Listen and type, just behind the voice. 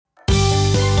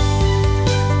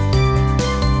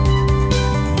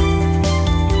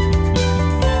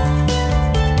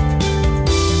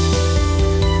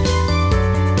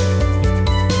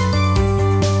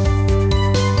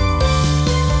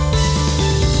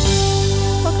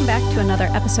to another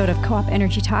episode of Co-op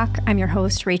Energy Talk. I'm your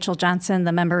host, Rachel Johnson,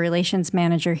 the Member Relations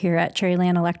Manager here at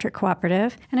Cherryland Electric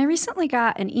Cooperative. And I recently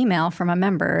got an email from a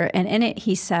member, and in it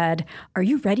he said, "Are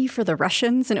you ready for the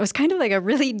Russians?" And it was kind of like a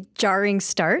really jarring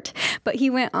start, but he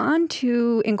went on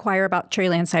to inquire about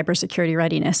Cherryland cybersecurity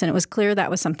readiness, and it was clear that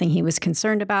was something he was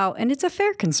concerned about, and it's a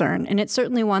fair concern, and it's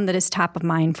certainly one that is top of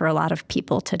mind for a lot of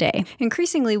people today.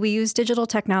 Increasingly, we use digital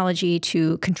technology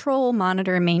to control,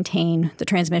 monitor, and maintain the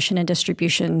transmission and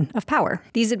distribution of power.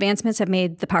 These advancements have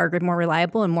made the power grid more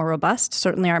reliable and more robust.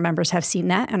 Certainly our members have seen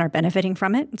that and are benefiting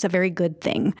from it. It's a very good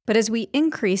thing. But as we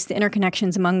increase the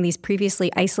interconnections among these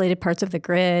previously isolated parts of the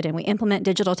grid and we implement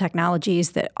digital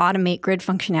technologies that automate grid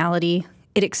functionality,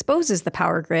 it exposes the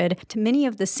power grid to many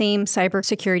of the same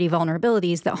cybersecurity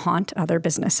vulnerabilities that haunt other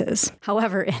businesses.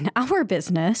 However, in our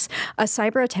business, a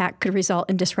cyber attack could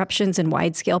result in disruptions and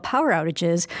wide-scale power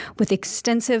outages with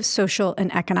extensive social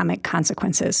and economic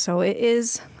consequences. So it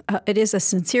is a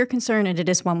sincere concern, and it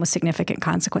is one with significant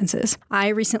consequences. I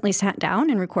recently sat down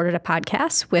and recorded a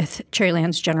podcast with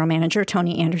Cherryland's General Manager,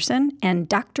 Tony Anderson, and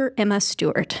Dr. Emma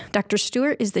Stewart. Dr.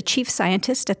 Stewart is the Chief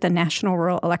Scientist at the National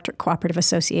Rural Electric Cooperative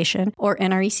Association, or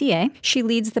NRECA. She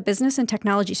leads the Business and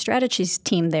Technology Strategies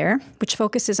team there, which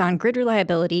focuses on grid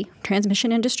reliability,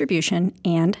 transmission and distribution,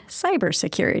 and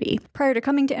cybersecurity. Prior to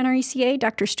coming to NRECA,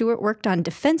 Dr. Stewart worked on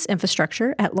defense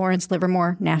infrastructure at Lawrence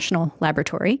Livermore National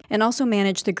Laboratory and also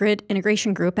managed the Grid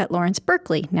Integration Group at Lawrence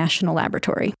Berkeley National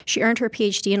Laboratory. She earned her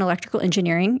PhD in electrical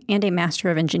engineering and a Master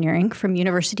of Engineering from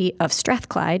University of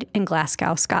Strathclyde in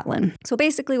Glasgow, Scotland. So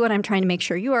basically what I'm trying to make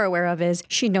sure you are aware of is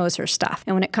she knows her stuff.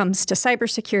 And when it comes to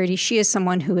cybersecurity, she is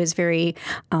someone who is very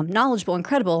knowledgeable and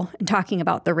credible in talking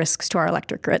about the risks to our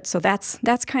electric grid. So that's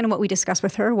kind of what we discuss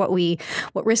with her, what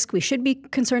risk we should be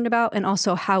concerned about, and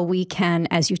also how we can,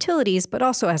 as utilities, but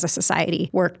also as a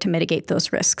society, work to mitigate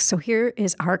those risks. So here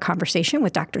is our conversation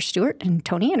with Dr. Stewart and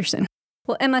Tony Anderson.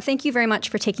 Well, Emma, thank you very much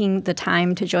for taking the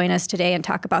time to join us today and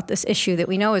talk about this issue that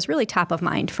we know is really top of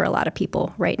mind for a lot of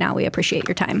people right now. We appreciate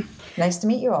your time. Nice to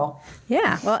meet you all.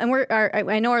 Yeah, well, and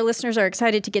I know our listeners are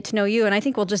excited to get to know you, and I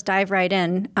think we'll just dive right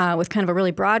in with kind of a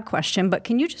really broad question. But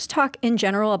can you just talk in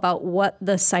general about what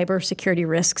the cybersecurity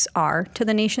risks are to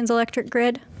the nation's electric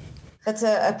grid? That's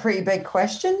a pretty big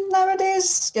question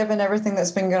nowadays, given everything that's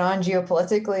been going on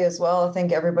geopolitically as well. I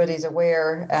think everybody's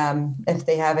aware. If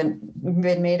they haven't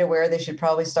been made aware, they should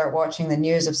probably start watching the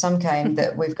news of some kind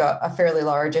that we've got a fairly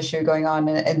large issue going on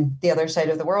in the other side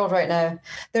of the world right now.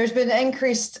 There's been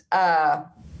increased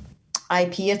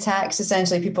IP attacks,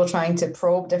 essentially people trying to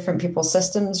probe different people's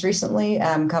systems recently,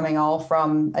 coming all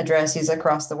from addresses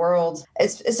across the world.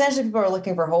 It's essentially people are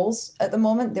looking for holes at the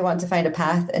moment. They want to find a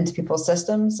path into people's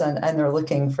systems, and they're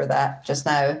looking for that just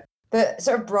now. But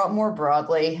sort of more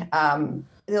broadly,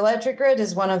 the electric grid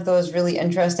is one of those really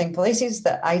interesting places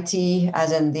that IT,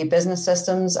 as in the business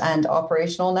systems and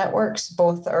operational networks,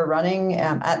 both are running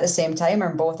at the same time,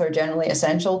 and both are generally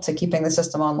essential to keeping the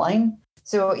system online.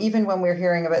 So even when we're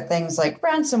hearing about things like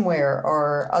ransomware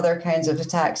or other kinds of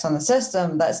attacks on the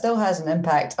system, that still has an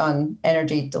impact on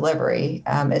energy delivery.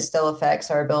 It still affects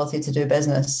our ability to do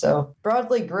business. So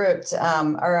broadly grouped,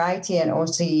 our IT and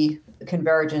OT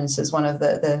convergence is one of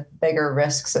the bigger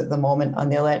risks at the moment on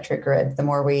the electric grid. The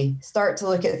more we start to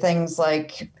look at things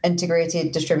like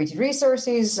integrated distributed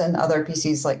resources and other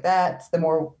pieces like that, the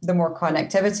more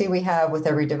connectivity we have with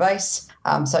every device,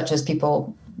 such as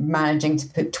people managing to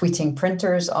put tweeting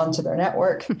printers onto their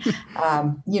network.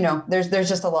 There's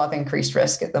just a lot of increased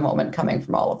risk at the moment coming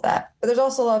from all of that. But there's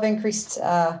also a lot of increased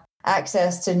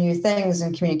access to new things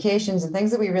and communications and things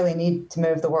that we really need to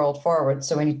move the world forward.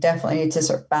 So we definitely need to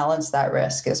sort of balance that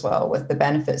risk as well with the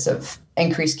benefits of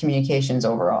increased communications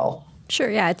overall. Sure,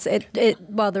 yeah.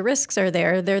 While the risks are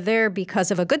there, they're there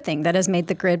because of a good thing that has made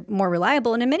the grid more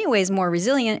reliable and in many ways more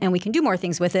resilient, and we can do more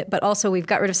things with it. But also we've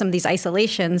got rid of some of these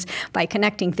isolations by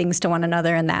connecting things to one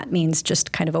another, and that means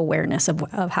just kind of awareness of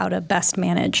how to best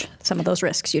manage some of those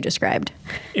risks you described.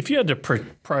 If you had to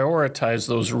prioritize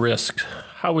those risks,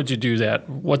 how would you do that?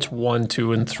 What's 1,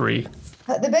 2, and 3?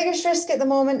 The biggest risk at the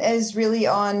moment is really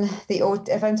on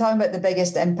if I'm talking about the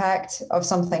biggest impact of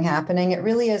something happening, it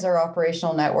really is our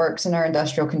operational networks and our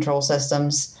industrial control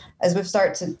systems. As we've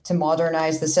started to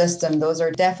modernize the system, those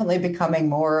are definitely becoming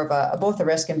more of both a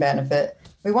risk and benefit.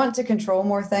 We want to control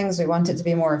more things. We want it to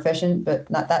be more efficient, but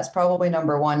that's probably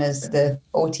number one is the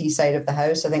OT side of the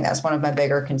house. I think that's one of my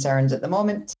bigger concerns at the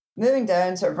moment. Moving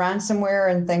down, sort of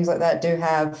ransomware and things like that do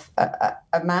have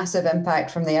a massive impact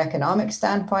from the economic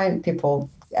standpoint. People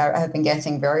have been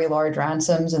getting very large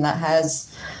ransoms, and that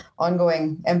has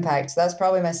ongoing impact. So that's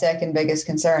probably my second biggest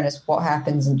concern is what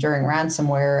happens during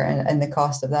ransomware and the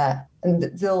cost of that. And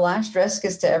the last risk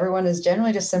is to everyone is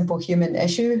generally just simple human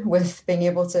issue with being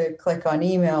able to click on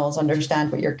emails,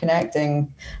 understand what you're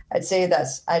connecting. I'd say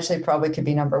that's actually probably could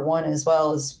be number one, as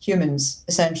well as humans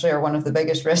essentially are one of the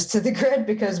biggest risks to the grid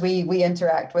because we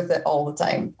interact with it all the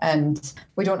time. And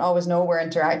we don't always know we're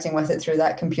interacting with it through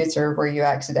that computer where you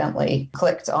accidentally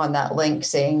clicked on that link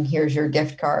saying, here's your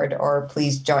gift card or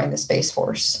please join the Space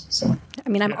Force. So, I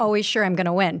mean, I'm always sure I'm going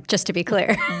to win, just to be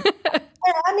clear.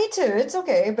 Yeah, me too. It's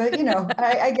okay. But,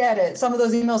 I get it. Some of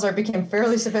those emails are become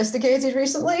fairly sophisticated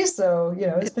recently. So,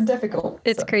 it's been difficult.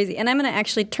 It's crazy. And I'm going to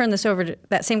actually turn this over to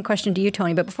that same question to you,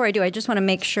 Tony. But before I do, I just want to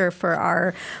make sure for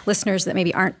our listeners that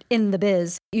maybe aren't in the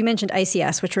biz, you mentioned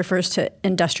ICS, which refers to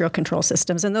industrial control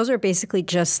systems. And those are basically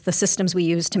just the systems we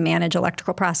use to manage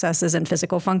electrical processes and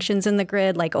physical functions in the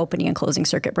grid, like opening and closing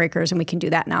circuit breakers. And we can do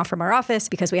that now from our office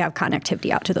because we have connectivity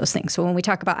out to those things. So when we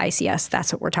talk about ICS,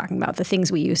 that's what we're talking about, the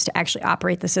things we use to actually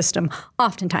operate the system,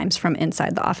 oftentimes from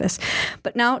inside the office.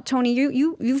 But now, Tony,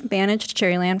 you've managed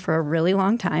Cherryland for a really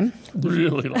long time.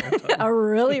 Really long time. A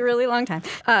really, really long time.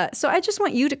 So I just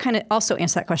want you to kind of also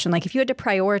answer that question. Like if you had to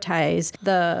prioritize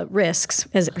the risks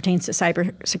as it pertains to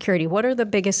cybersecurity, what are the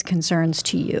biggest concerns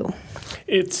to you?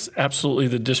 It's absolutely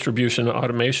the distribution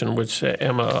automation, which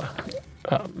Emma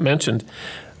mentioned.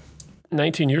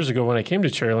 19 years ago when I came to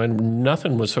Cherryland,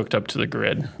 nothing was hooked up to the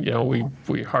grid.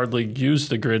 We hardly used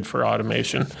the grid for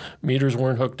automation. Meters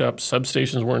weren't hooked up,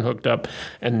 substations weren't hooked up,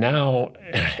 and now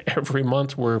every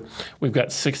month we've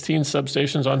got 16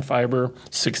 substations on fiber,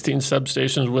 16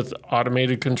 substations with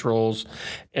automated controls,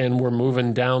 and we're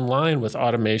moving down line with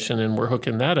automation and we're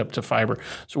hooking that up to fiber.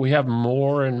 So we have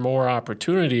more and more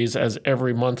opportunities as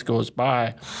every month goes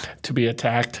by to be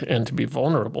attacked and to be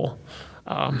vulnerable.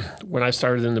 When I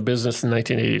started in the business in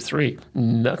 1983,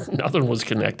 nothing was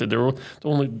connected. The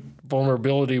only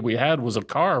vulnerability we had was a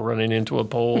car running into a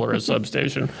pole or a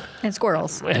substation. And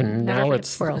squirrels. And now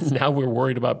we're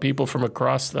worried about people from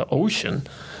across the ocean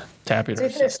tapping our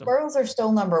system. Squirrels are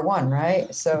still number one,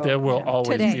 right? So they will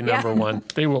always be number one.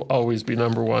 They will always be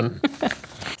number one.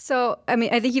 So, I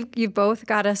mean, I think you've both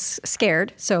got us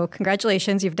scared. So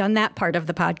congratulations. You've done that part of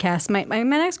the podcast. My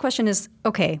next question is,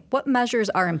 okay, what measures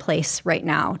are in place right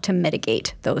now to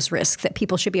mitigate those risks that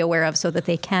people should be aware of so that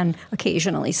they can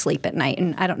occasionally sleep at night?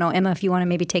 And I don't know, Emma, if you want to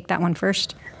maybe take that one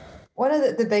first. One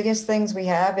of the biggest things we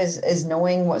have is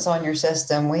knowing what's on your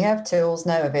system. We have tools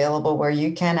now available where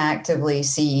you can actively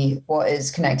see what is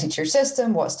connected to your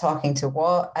system, what's talking to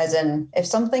what, as in if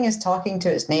something is talking to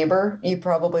its neighbor, you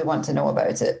probably want to know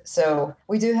about it. So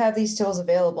we do have these tools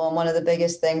available. And one of the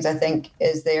biggest things I think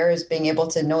is being able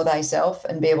to know thyself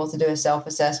and be able to do a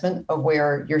self-assessment of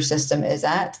where your system is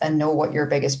at and know what your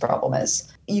biggest problem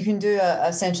is. You can do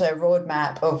essentially a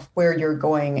roadmap of where you're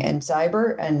going in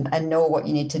cyber and know what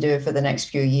you need to do for the next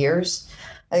few years.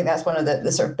 I think that's one of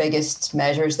the sort of biggest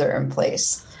measures that are in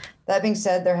place. That being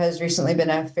said, there has recently been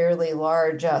a fairly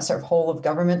large sort of whole of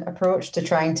government approach to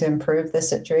trying to improve this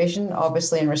situation,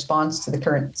 obviously in response to the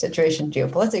current situation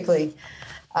geopolitically.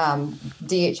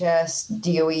 DHS,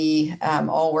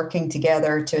 DOE, all working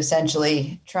together to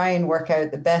essentially try and work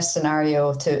out the best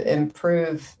scenario to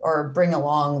improve or bring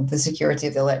along the security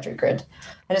of the electric grid.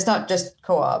 And it's not just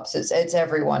co-ops, it's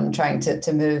everyone trying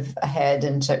to move ahead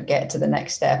and to get to the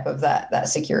next step of that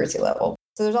security level.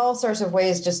 So there's all sorts of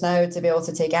ways just now to be able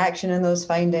to take action in those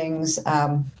findings.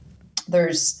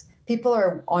 People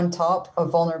are on top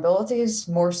of vulnerabilities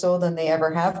more so than they ever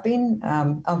have been.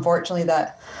 Unfortunately,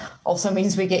 that also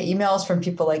means we get emails from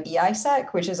people like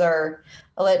EISAC, which is our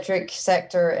Electric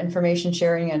Sector Information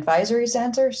Sharing Advisory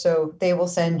Center. So they will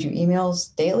send you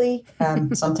emails daily,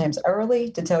 sometimes hourly,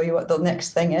 to tell you what the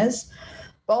next thing is.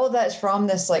 But all of that is from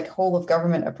this whole of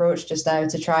government approach just now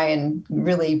to try and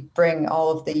really bring all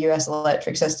of the US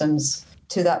electric systems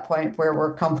to that point where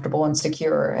we're comfortable and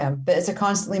secure. But it's a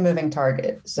constantly moving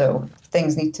target, so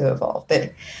things need to evolve.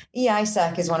 But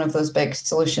EISAC is one of those big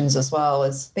solutions as well,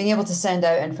 as being able to send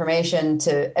out information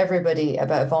to everybody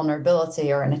about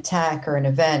vulnerability or an attack or an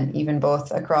event, even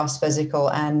both across physical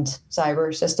and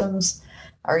cyber systems,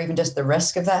 or even just the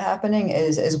risk of that happening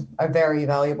is a very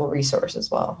valuable resource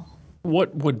as well.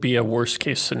 What would be a worst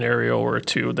case scenario or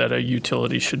two that a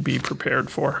utility should be prepared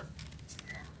for?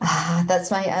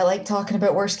 I like talking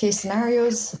about worst case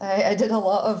scenarios. I did a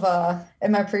lot of,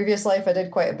 in my previous life, I did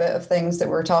quite a bit of things that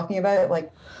we're talking about,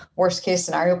 like worst case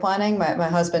scenario planning. My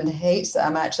husband hates that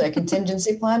I'm actually a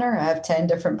contingency planner. I have 10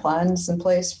 different plans in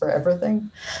place for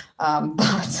everything.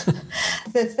 But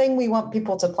the thing we want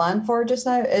people to plan for just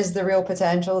now is the real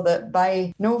potential that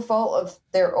by no fault of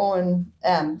their own,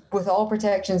 with all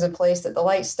protections in place, that the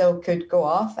lights still could go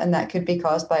off, and that could be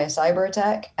caused by a cyber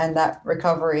attack, and that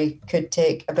recovery could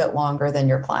take a bit longer than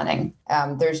you're planning.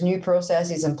 There's new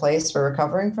processes in place for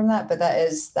recovering from that, but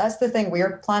that's the thing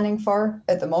we're planning for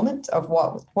at the moment of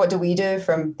what do we do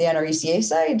from the NRECA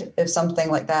side if something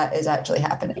like that is actually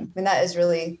happening. I mean, that is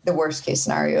really the worst case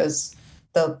scenario, is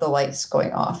the lights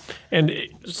going off. And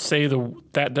say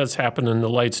that does happen and the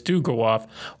lights do go off,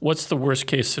 what's the worst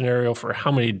case scenario for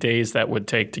how many days that would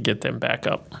take to get them back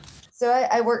up? So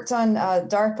I worked on,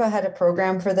 DARPA had a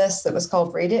program for this that was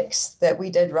called Radix, that we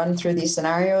did run through these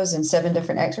scenarios in 7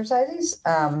 different exercises,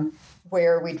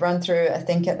 where we'd run through, I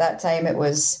think at that time it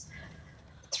was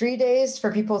 3 days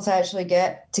for people to actually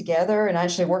get together and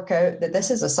actually work out that this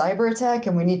is a cyber attack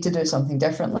and we need to do something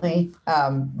differently.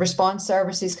 Response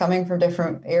services coming from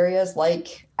different areas,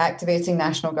 like activating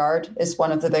National Guard is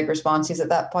one of the big responses at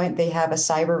that point. They have a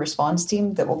cyber response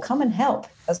team that will come and help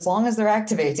as long as they're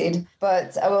activated.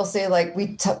 But I will say, like,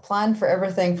 we plan for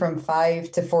everything from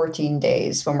 5 to 14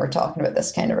 days when we're talking about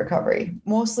this kind of recovery.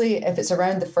 Mostly if it's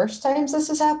around the first times this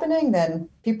is happening, then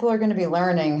people are going to be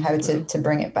learning how to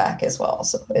bring it back as well.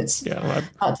 So it's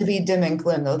not to be doom and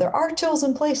gloom, though. There are tools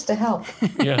in place to help.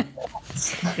 Yeah.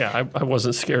 Yeah, I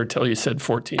wasn't scared till you said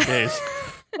 14 days.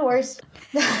 No worries.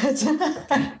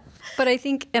 But I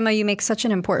think, Emma, you make such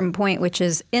an important point, which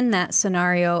is in that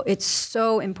scenario, it's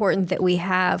so important that we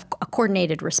have a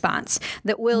coordinated response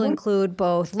that will include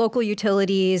both local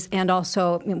utilities and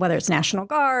also whether it's National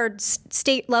Guard,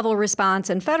 state level response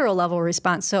and federal level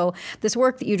response. So this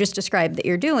work that you just described that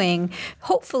you're doing,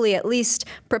 hopefully at least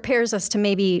prepares us to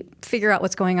maybe figure out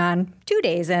what's going on 2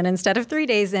 days in instead of 3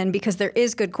 days in, because there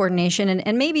is good coordination.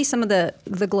 And maybe some of the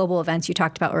global events you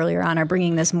talked about earlier on are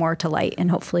bringing this more to light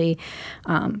and hopefully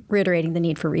reiterating the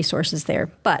need for resources there.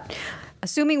 But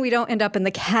assuming we don't end up in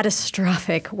the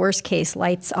catastrophic worst case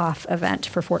lights off event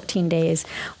for 14 days,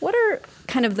 what are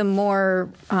kind of the more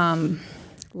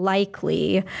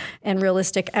likely and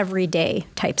realistic everyday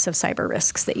types of cyber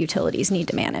risks that utilities need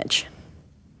to manage?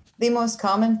 The most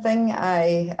common thing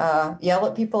I yell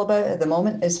at people about at the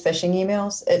moment is phishing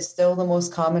emails. It's still the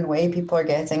most common way people are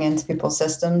getting into people's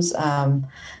systems.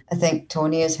 I think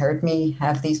Tony has heard me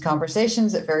have these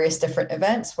conversations at various different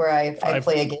events where I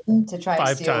play a game to try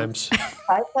and steal. 5 times.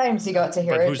 5 times he got to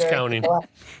hear but it. Who's counting?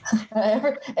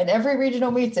 In every regional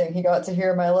meeting, he got to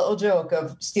hear my little joke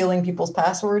of stealing people's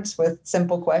passwords with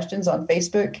simple questions on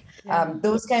Facebook. Yeah.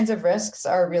 Those kinds of risks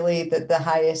are really the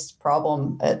highest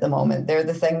problem at the moment. They're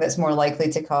the thing that's more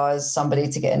likely to cause somebody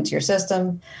to get into your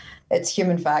system. It's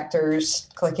human factors,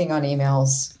 clicking on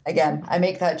emails. Again, I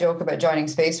make that joke about joining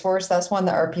Space Force. That's one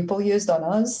that our people used on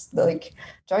us. Like,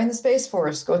 join the Space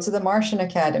Force, go to the Martian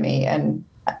Academy. And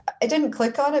I didn't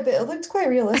click on it, but it looked quite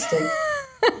realistic.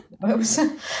 It was,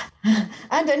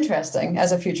 and interesting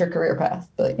as a future career path,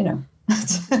 but you know.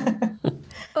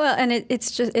 Well, and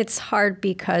it's hard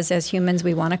because as humans,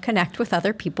 we want to connect with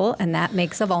other people, and that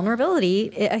makes a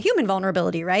human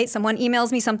vulnerability, right? Someone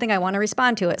emails me something, I want to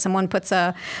respond to it. Someone puts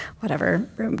a, whatever,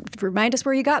 remind us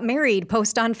where you got married,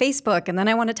 post on Facebook, and then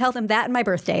I want to tell them that and my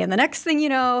birthday. And the next thing you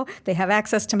know, they have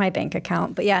access to my bank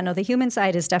account. But yeah, no, the human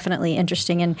side is definitely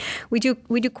interesting, and we do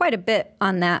quite a bit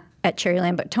on that at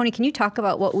Cherryland. But Tony, can you talk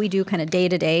about what we do kind of day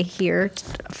to day here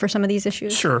for some of these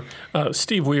issues? Sure.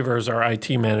 Steve Weaver is our IT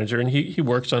manager, and he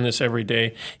works on this every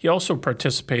day. He also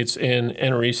participates in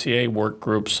NRECA work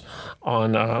groups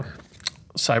on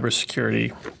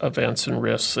cybersecurity events and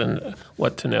risks and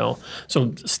what to know.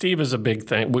 So Steve is a big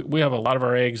thing. We have a lot of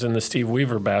our eggs in the Steve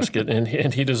Weaver basket, and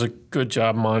he does a good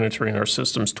job monitoring our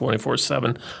systems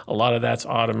 24/7. A lot of that's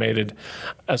automated.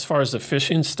 As far as the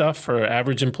phishing stuff for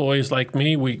average employees like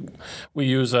me, we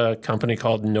use a company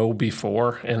called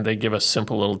KnowBe4, and they give us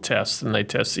simple little tests, and they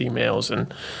test emails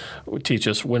and teach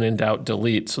us when in doubt,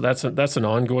 delete. So that's an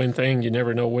ongoing thing. You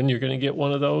never know when you're going to get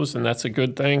one of those, and that's a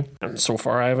good thing. And so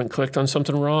far, I haven't clicked on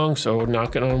something wrong, so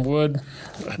knocking on wood,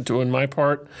 doing my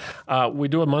part. We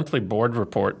do a monthly board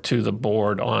report to the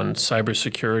board on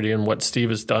cybersecurity and what Steve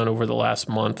has done over the last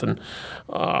month, and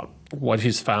what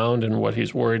he's found and what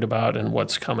he's worried about and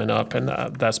what's coming up. And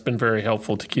that's been very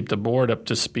helpful to keep the board up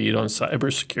to speed on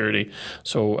cybersecurity.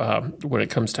 So when it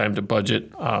comes time to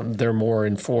budget, they're more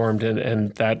informed,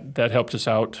 and that helped us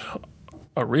out.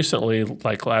 Recently,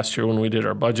 like last year when we did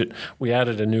our budget, we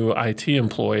added a new IT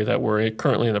employee that we're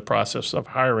currently in the process of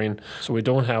hiring. So we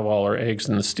don't have all our eggs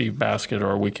in the Steve basket,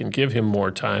 or we can give him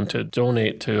more time to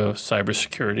donate to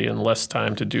cybersecurity and less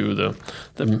time to do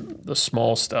the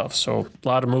small stuff. So a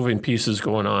lot of moving pieces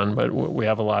going on, but we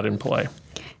have a lot in play.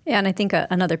 Yeah, and I think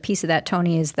another piece of that,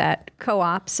 Tony, is that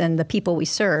co-ops and the people we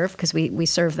serve, because we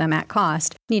serve them at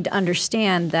cost, need to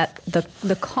understand that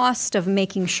the cost of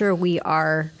making sure we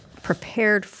are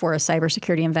prepared for a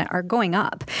cybersecurity event are going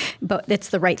up, but it's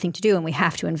the right thing to do, and we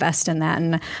have to invest in that.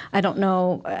 And I don't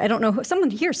know,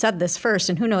 someone here said this first,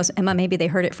 and who knows, Emma, maybe they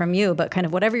heard it from you, but kind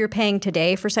of whatever you're paying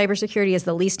today for cybersecurity is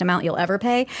the least amount you'll ever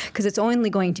pay, because it's only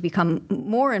going to become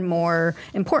more and more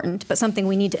important, but something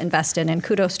we need to invest in. And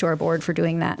kudos to our board for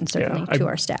doing that, and certainly to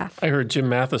our staff. I heard Jim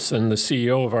Matheson, the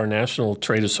CEO of our National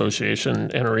Trade Association,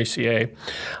 NRACA,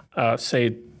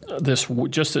 say this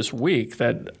week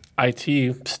that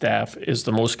IT staff is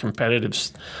the most competitive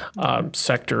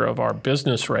sector of our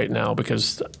business right now,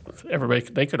 because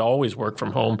they could always work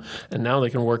from home, and now they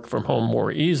can work from home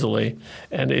more easily,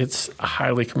 and it's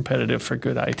highly competitive for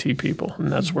good IT people,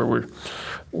 and that's where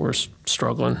we're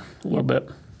struggling a little bit.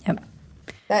 Yep.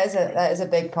 That is a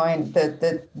big point.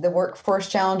 The workforce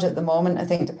challenge at the moment, I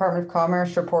think Department of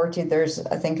Commerce reported there's,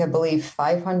 I believe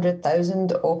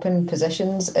 500,000 open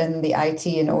positions in the IT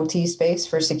and OT space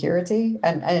for security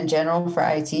and in general for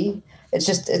IT. It's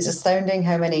astounding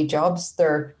how many jobs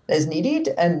there is needed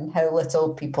and how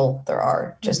little people there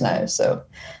are just now. So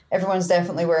everyone's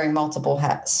definitely wearing multiple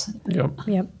hats. Yep.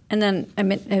 And then,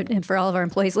 and for all of our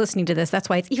employees listening to this, that's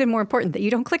why it's even more important that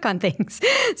you don't click on things.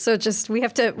 So we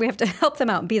have to help them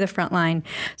out and be the front line.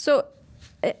 So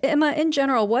Emma, in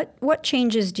general, what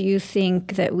changes do you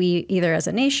think that we, either as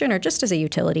a nation or just as a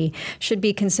utility, should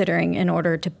be considering in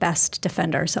order to best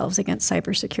defend ourselves against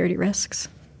cybersecurity risks?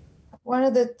 One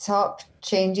of the top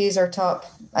changes or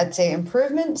I'd say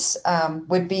improvements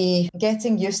would be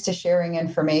getting used to sharing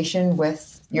information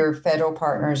with your federal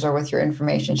partners or with your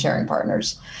information sharing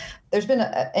partners. There's been,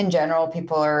 in general,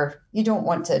 you don't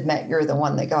want to admit you're the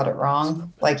one that got it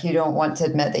wrong. Like, you don't want to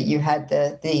admit that you had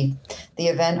the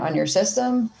event on your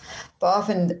system. But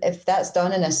often, if that's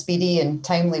done in a speedy and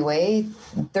timely way,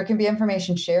 there can be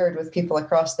information shared with people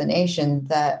across the nation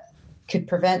that could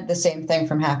prevent the same thing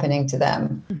from happening to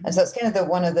them. And so it's kind of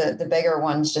one of the bigger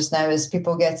ones just now is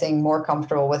people getting more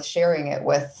comfortable with sharing it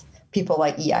with people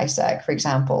like EISAC, for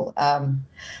example.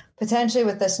 Potentially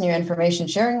with this new information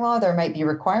sharing law, there might be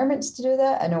requirements to do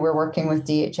that. I know we're working with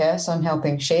DHS on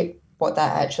helping shape what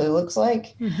that actually looks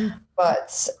like. Mm-hmm.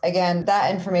 But again,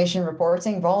 that information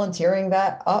reporting, volunteering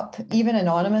that up, even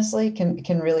anonymously,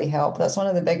 can really help. That's one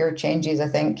of the bigger changes I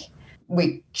think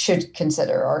we should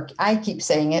consider. Or I keep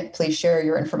saying it, please share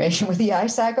your information with the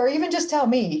ISAC, or even just tell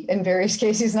me in various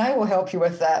cases and I will help you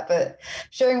with that. But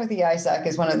sharing with the ISAC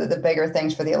is one of the bigger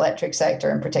things for the electric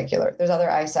sector in particular. There's other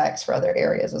ISACs for other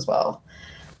areas as well.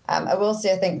 I will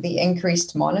say, I think the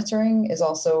increased monitoring is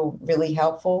also really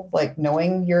helpful. Like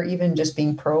knowing you're even just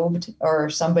being probed or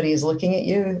somebody is looking at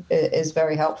you is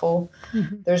very helpful.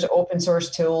 Mm-hmm. There's open source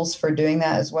tools for doing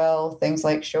that as well. Things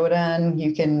like Shodan,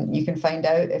 you can find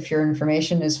out if your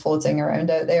information is floating around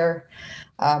out there.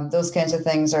 Those kinds of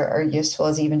things are useful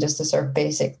as even just a sort of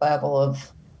basic level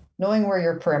of knowing where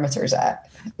your perimeter's at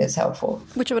is helpful.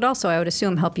 Which would also, I would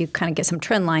assume, help you kind of get some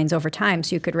trend lines over time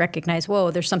so you could recognize, whoa,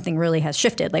 there's something really has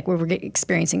shifted, like we're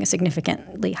experiencing a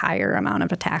significantly higher amount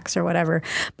of attacks or whatever.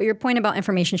 But your point about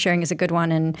information sharing is a good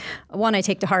one, and one I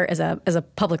take to heart as a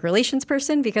public relations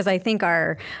person, because I think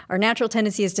our natural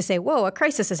tendency is to say, whoa, a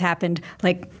crisis has happened,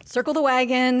 like circle the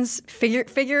wagons,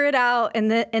 figure it out,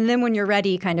 and then when you're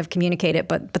ready, kind of communicate it.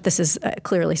 But this is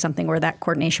clearly something where that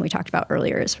coordination we talked about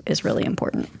earlier is really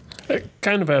important. I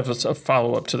kind of have a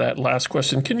follow-up to that last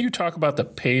question. Can you talk about the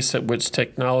pace at which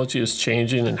technology is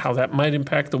changing and how that might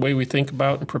impact the way we think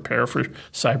about and prepare for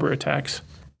cyber attacks?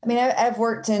 I mean, I've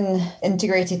worked in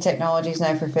integrated technologies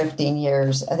now for 15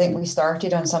 years. I think we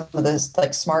started on some of this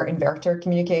like smart inverter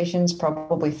communications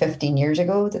probably 15 years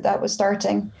ago that was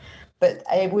starting. But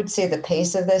I would say the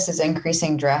pace of this is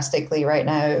increasing drastically right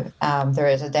now. There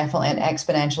is definitely an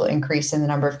exponential increase in the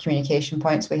number of communication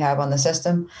points we have on the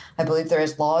system. I believe there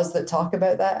is laws that talk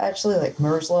about that, actually, like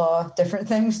Moore's Law, different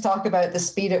things talk about the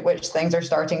speed at which things are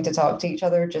starting to talk to each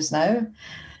other just now.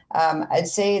 I'd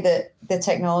say that the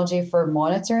technology for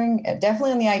monitoring,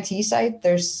 definitely on the IT side,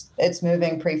 it's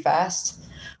moving pretty fast.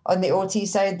 On the OT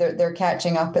side, they're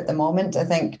catching up at the moment. I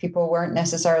think people weren't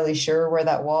necessarily sure where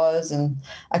that was, and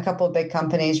a couple of big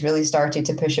companies really started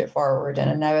to push it forward.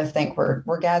 And now I think we're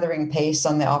gathering pace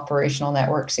on the operational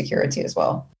network security as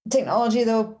well. Technology,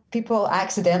 though, people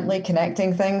accidentally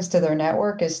connecting things to their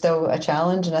network is still a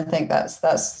challenge, and I think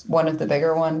that's one of the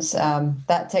bigger ones.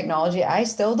 That technology, I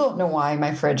still don't know why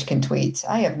my fridge can tweet.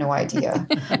 I have no idea.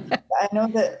 I know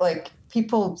that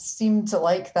people seem to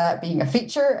like that being a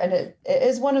feature, and it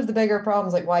is one of the bigger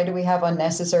problems. Like, why do we have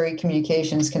unnecessary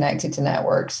communications connected to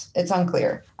networks? It's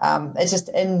unclear. It's just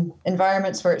in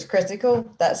environments where it's critical,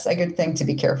 that's a good thing to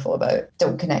be careful about.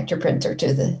 Don't connect your printer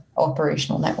to the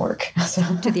operational network.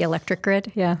 To the electric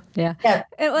grid. Yeah.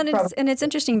 And it's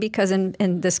interesting because, and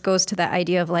this goes to that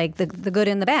idea of like the good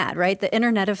and the bad, right? The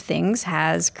Internet of Things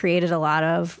has created a lot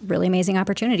of really amazing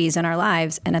opportunities in our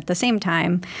lives. And at the same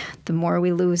time, the more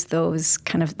we lose those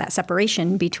kind of that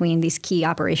separation between these key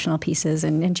operational pieces,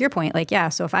 and to your point, like, yeah,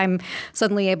 so if I'm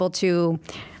suddenly able to,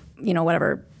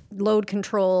 load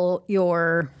control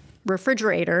your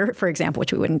refrigerator, for example,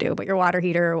 which we wouldn't do, but your water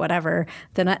heater or whatever,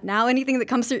 then now anything that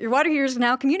comes through your water heater is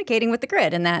now communicating with the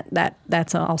grid, and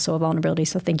that's also a vulnerability.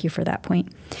 So thank you for that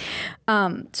point.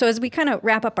 So as we kind of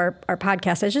wrap up our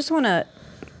podcast, I just want to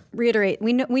reiterate,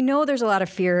 we know there's a lot of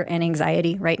fear and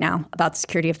anxiety right now about the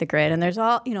security of the grid, and there's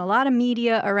a lot of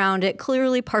media around it,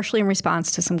 clearly partially in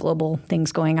response to some global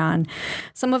things going on.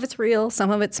 Some of it's real, some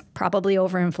of it's probably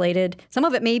overinflated, some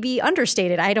of it may be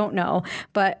understated, I don't know.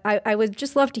 But I would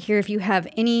just love to hear if you have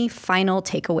any final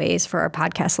takeaways for our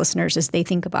podcast listeners as they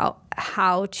think about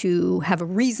how to have a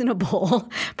reasonable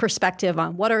perspective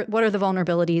on what are the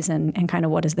vulnerabilities and kind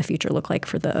of what does the future look like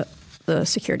for the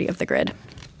security of the grid.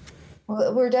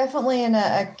 Well, we're definitely in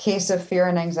a case of fear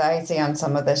and anxiety on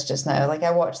some of this just now. Like,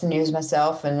 I watch the news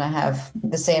myself, and I have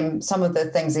some of the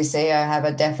things they say, I have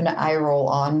a definite eye roll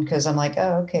on, because I'm like,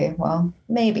 oh, okay, well,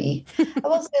 maybe. I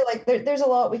will say, like, there's a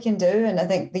lot we can do. And I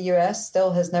think the US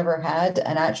still has never had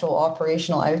an actual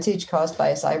operational outage caused by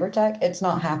a cyber attack. It's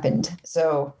not happened.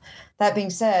 So that being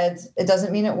said, it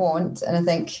doesn't mean it won't. And I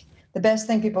think the best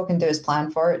thing people can do is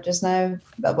plan for it just now.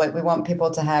 But we want people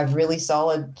to have really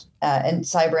solid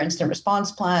cyber incident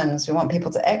response plans. We want people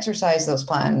to exercise those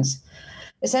plans.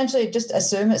 Essentially, just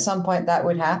assume at some point that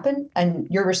would happen, and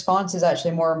your response is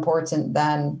actually more important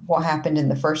than what happened in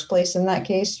the first place in that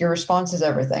case. Your response is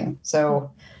everything.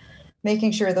 So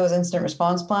making sure those incident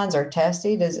response plans are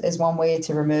tested is one way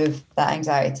to remove that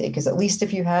anxiety, because at least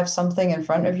if you have something in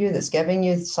front of you that's giving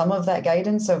you some of that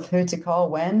guidance of who to call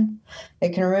when,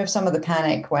 it can remove some of the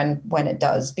panic when it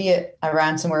does, be it a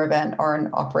ransomware event or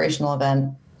an operational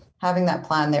event. Having that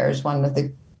plan there is one of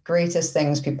the greatest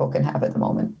things people can have at the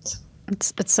moment.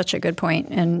 It's such a good point.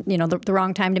 And, the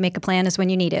wrong time to make a plan is when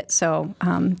you need it. So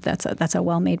that's a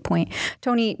well-made point.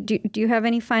 Tony, do you have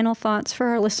any final thoughts for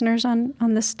our listeners on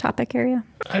this topic area?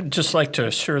 I'd just like to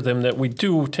assure them that we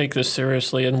do take this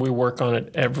seriously, and we work on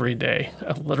it every day.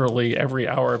 Literally every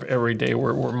hour of every day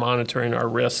we're monitoring our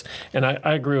risks. And I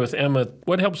agree with Emma.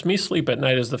 What helps me sleep at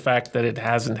night is the fact that it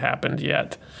hasn't happened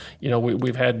yet.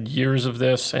 We've had years of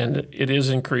this, and it is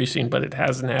increasing, but it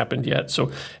hasn't happened yet. So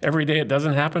every day it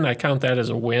doesn't happen, I count that as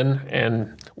a win,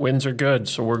 and wins are good.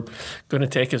 So we're going to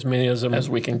take as many of them as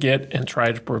we can get and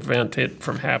try to prevent it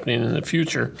from happening in the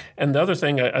future. And the other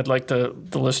thing I'd like the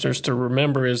listeners to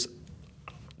remember is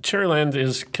Cherryland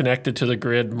is connected to the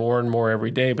grid more and more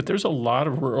every day, but there's a lot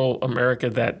of rural America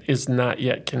that is not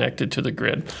yet connected to the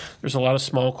grid. There's a lot of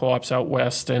small co-ops out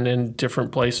west and in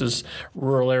different places,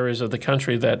 rural areas of the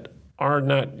country that are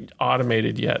not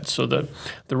automated yet. So the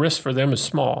risk for them is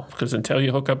small, because until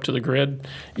you hook up to the grid,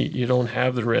 you don't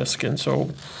have the risk. And so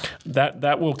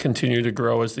that will continue to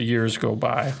grow as the years go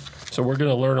by. So we're going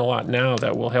to learn a lot now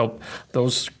that will help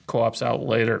those co-ops out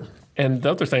later. And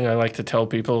the other thing I like to tell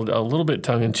people, a little bit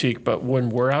tongue-in-cheek, but when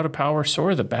we're out of power, so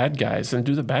are the bad guys. And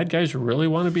do the bad guys really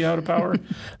want to be out of power?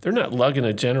 They're not lugging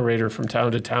a generator from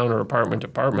town to town or apartment to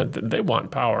apartment. They want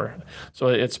power. So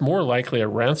it's more likely a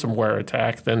ransomware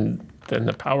attack than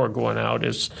the power going out,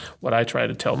 is what I try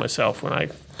to tell myself when I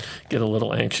get a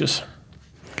little anxious.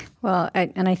 Well,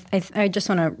 I just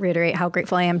want to reiterate how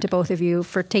grateful I am to both of you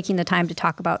for taking the time to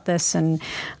talk about this. And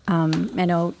I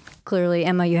know clearly,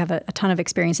 Emma, you have a ton of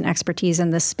experience and expertise in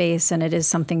this space, and it is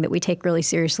something that we take really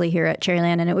seriously here at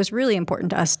Cherryland. And it was really important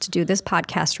to us to do this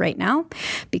podcast right now,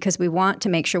 because we want to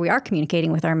make sure we are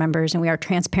communicating with our members and we are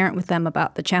transparent with them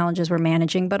about the challenges we're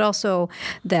managing, but also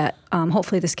that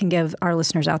hopefully this can give our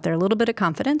listeners out there a little bit of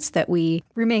confidence that we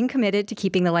remain committed to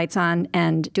keeping the lights on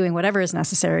and doing whatever is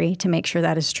necessary to make sure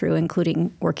that is true,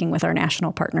 including working with our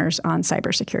national partners on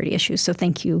cybersecurity issues. So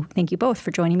thank you both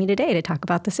for joining me today to talk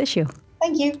about this issue.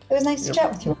 Thank you. It was nice to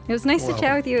chat with you. It was nice to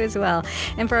chat with you as well.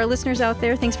 And for our listeners out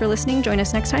there, thanks for listening. Join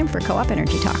us next time for Co-op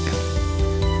Energy Talk.